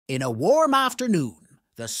In a warm afternoon,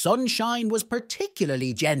 the sunshine was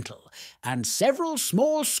particularly gentle, and several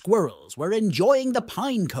small squirrels were enjoying the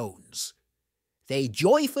pine cones. They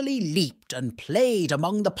joyfully leaped and played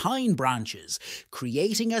among the pine branches,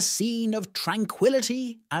 creating a scene of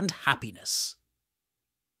tranquility and happiness.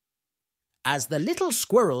 As the little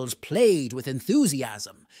squirrels played with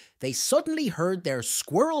enthusiasm, they suddenly heard their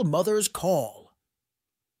squirrel mother's call.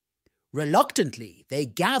 Reluctantly, they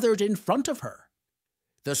gathered in front of her.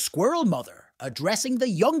 The squirrel mother, addressing the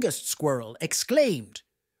youngest squirrel, exclaimed,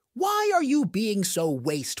 "Why are you being so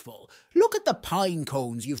wasteful? Look at the pine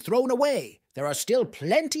cones you've thrown away. There are still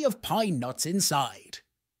plenty of pine nuts inside."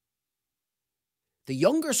 The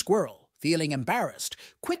younger squirrel, feeling embarrassed,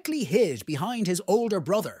 quickly hid behind his older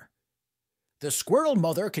brother. The squirrel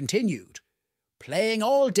mother continued, "Playing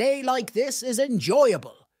all day like this is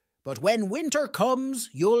enjoyable, but when winter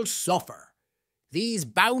comes, you'll suffer. These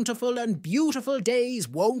bountiful and beautiful days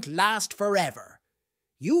won't last forever.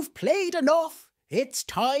 You've played enough. It's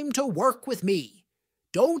time to work with me.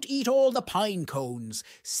 Don't eat all the pine cones.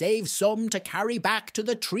 Save some to carry back to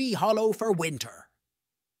the tree hollow for winter."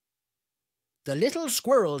 The little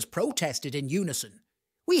squirrels protested in unison.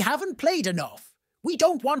 "We haven't played enough. We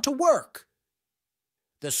don't want to work."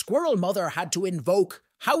 The squirrel mother had to invoke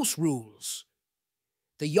house rules.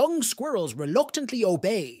 The young squirrels reluctantly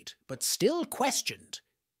obeyed, but still questioned.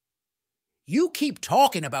 "You keep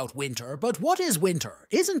talking about winter, but what is winter?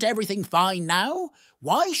 Isn't everything fine now?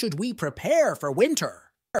 Why should we prepare for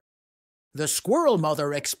winter?" The squirrel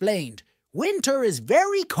mother explained, "Winter is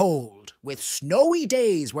very cold, with snowy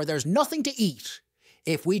days where there's nothing to eat.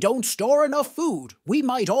 If we don't store enough food, we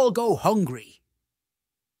might all go hungry."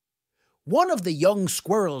 One of the young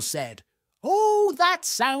squirrels said, "Oh, that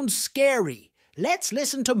sounds scary. Let's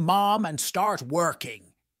listen to Mom and start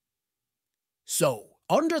working." So,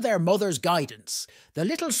 under their mother's guidance, the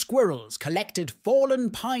little squirrels collected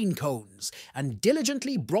fallen pine cones and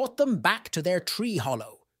diligently brought them back to their tree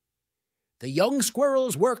hollow. The young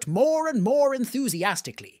squirrels worked more and more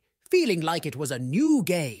enthusiastically, feeling like it was a new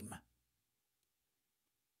game.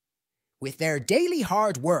 With their daily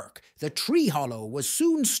hard work, the tree hollow was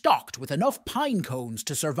soon stocked with enough pine cones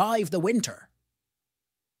to survive the winter.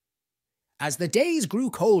 As the days grew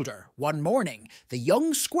colder, one morning, the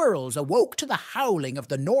young squirrels awoke to the howling of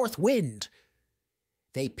the north wind.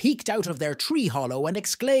 They peeked out of their tree hollow and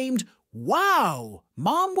exclaimed, "Wow!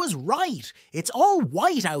 Mom was right! It's all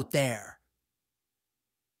white out there!"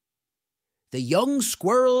 The young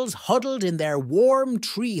squirrels huddled in their warm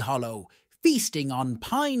tree hollow, feasting on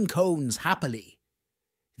pine cones happily.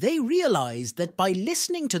 They realized that by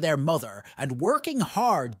listening to their mother and working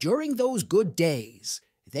hard during those good days,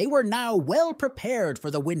 they were now well prepared for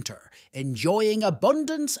the winter, enjoying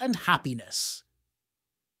abundance and happiness.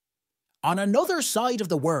 On another side of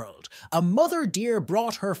the world, a mother deer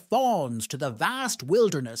brought her fawns to the vast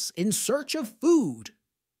wilderness in search of food.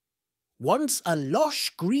 Once a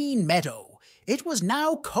lush green meadow, it was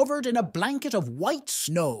now covered in a blanket of white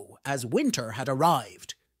snow as winter had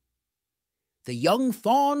arrived. The young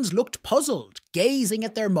fawns looked puzzled, gazing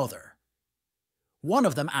at their mother. One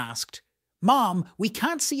of them asked, "Mom, we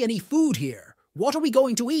can't see any food here. What are we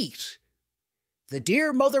going to eat?" The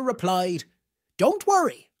dear mother replied, "Don't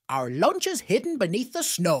worry, our lunch is hidden beneath the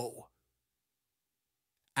snow."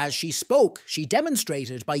 As she spoke, she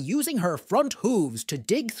demonstrated by using her front hooves to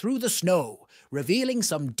dig through the snow, revealing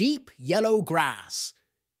some deep yellow grass.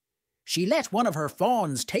 She let one of her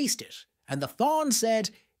fawns taste it, and the fawn said,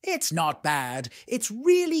 "It's not bad. It's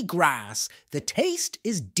really grass. The taste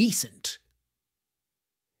is decent."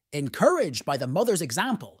 Encouraged by the mother's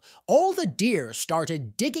example, all the deer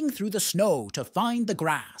started digging through the snow to find the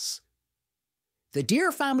grass. The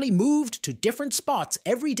deer family moved to different spots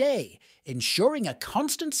every day, ensuring a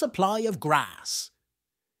constant supply of grass.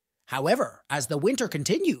 However, as the winter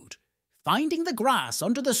continued, finding the grass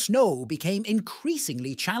under the snow became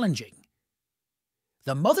increasingly challenging.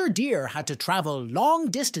 The mother deer had to travel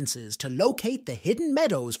long distances to locate the hidden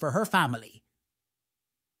meadows for her family.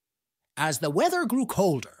 As the weather grew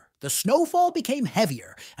colder, the snowfall became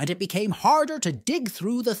heavier and it became harder to dig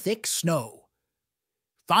through the thick snow.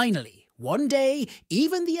 Finally, one day,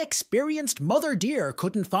 even the experienced mother deer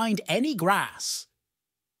couldn't find any grass.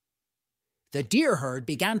 The deer herd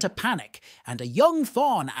began to panic, and a young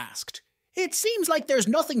fawn asked, "It seems like there's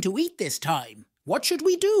nothing to eat this time. What should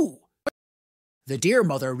we do?" The deer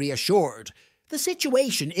mother reassured, "The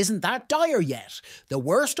situation isn't that dire yet. The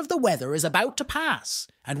worst of the weather is about to pass,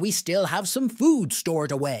 and we still have some food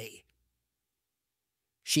stored away."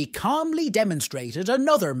 She calmly demonstrated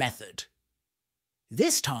another method.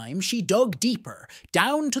 This time she dug deeper,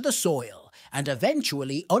 down to the soil, and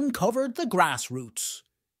eventually uncovered the grass roots.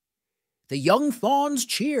 The young fawns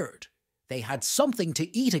cheered. They had something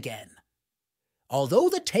to eat again. Although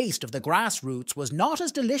the taste of the grass roots was not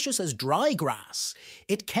as delicious as dry grass,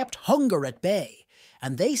 it kept hunger at bay,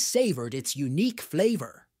 and they savoured its unique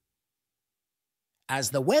flavour.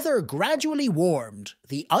 As the weather gradually warmed,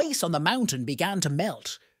 the ice on the mountain began to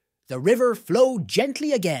melt. The river flowed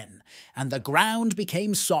gently again, and the ground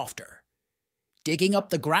became softer. Digging up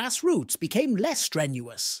the grass roots became less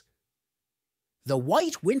strenuous. The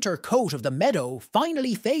white winter coat of the meadow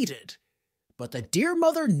finally faded, but the deer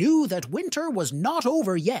mother knew that winter was not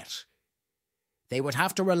over yet. They would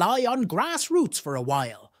have to rely on grass roots for a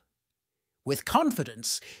while. With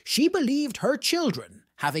confidence, she believed her children,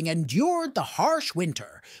 having endured the harsh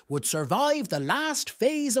winter, would survive the last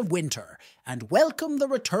phase of winter and welcome the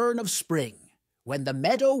return of spring, when the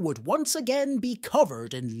meadow would once again be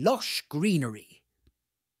covered in lush greenery.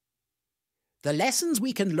 The lessons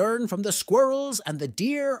we can learn from the squirrels and the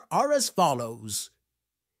deer are as follows.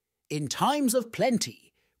 In times of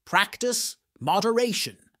plenty, practice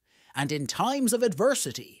moderation, and in times of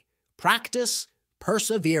adversity, practice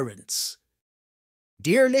perseverance.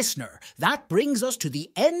 Dear listener, that brings us to the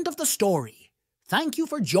end of the story. Thank you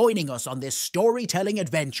for joining us on this storytelling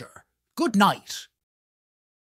adventure. Good night.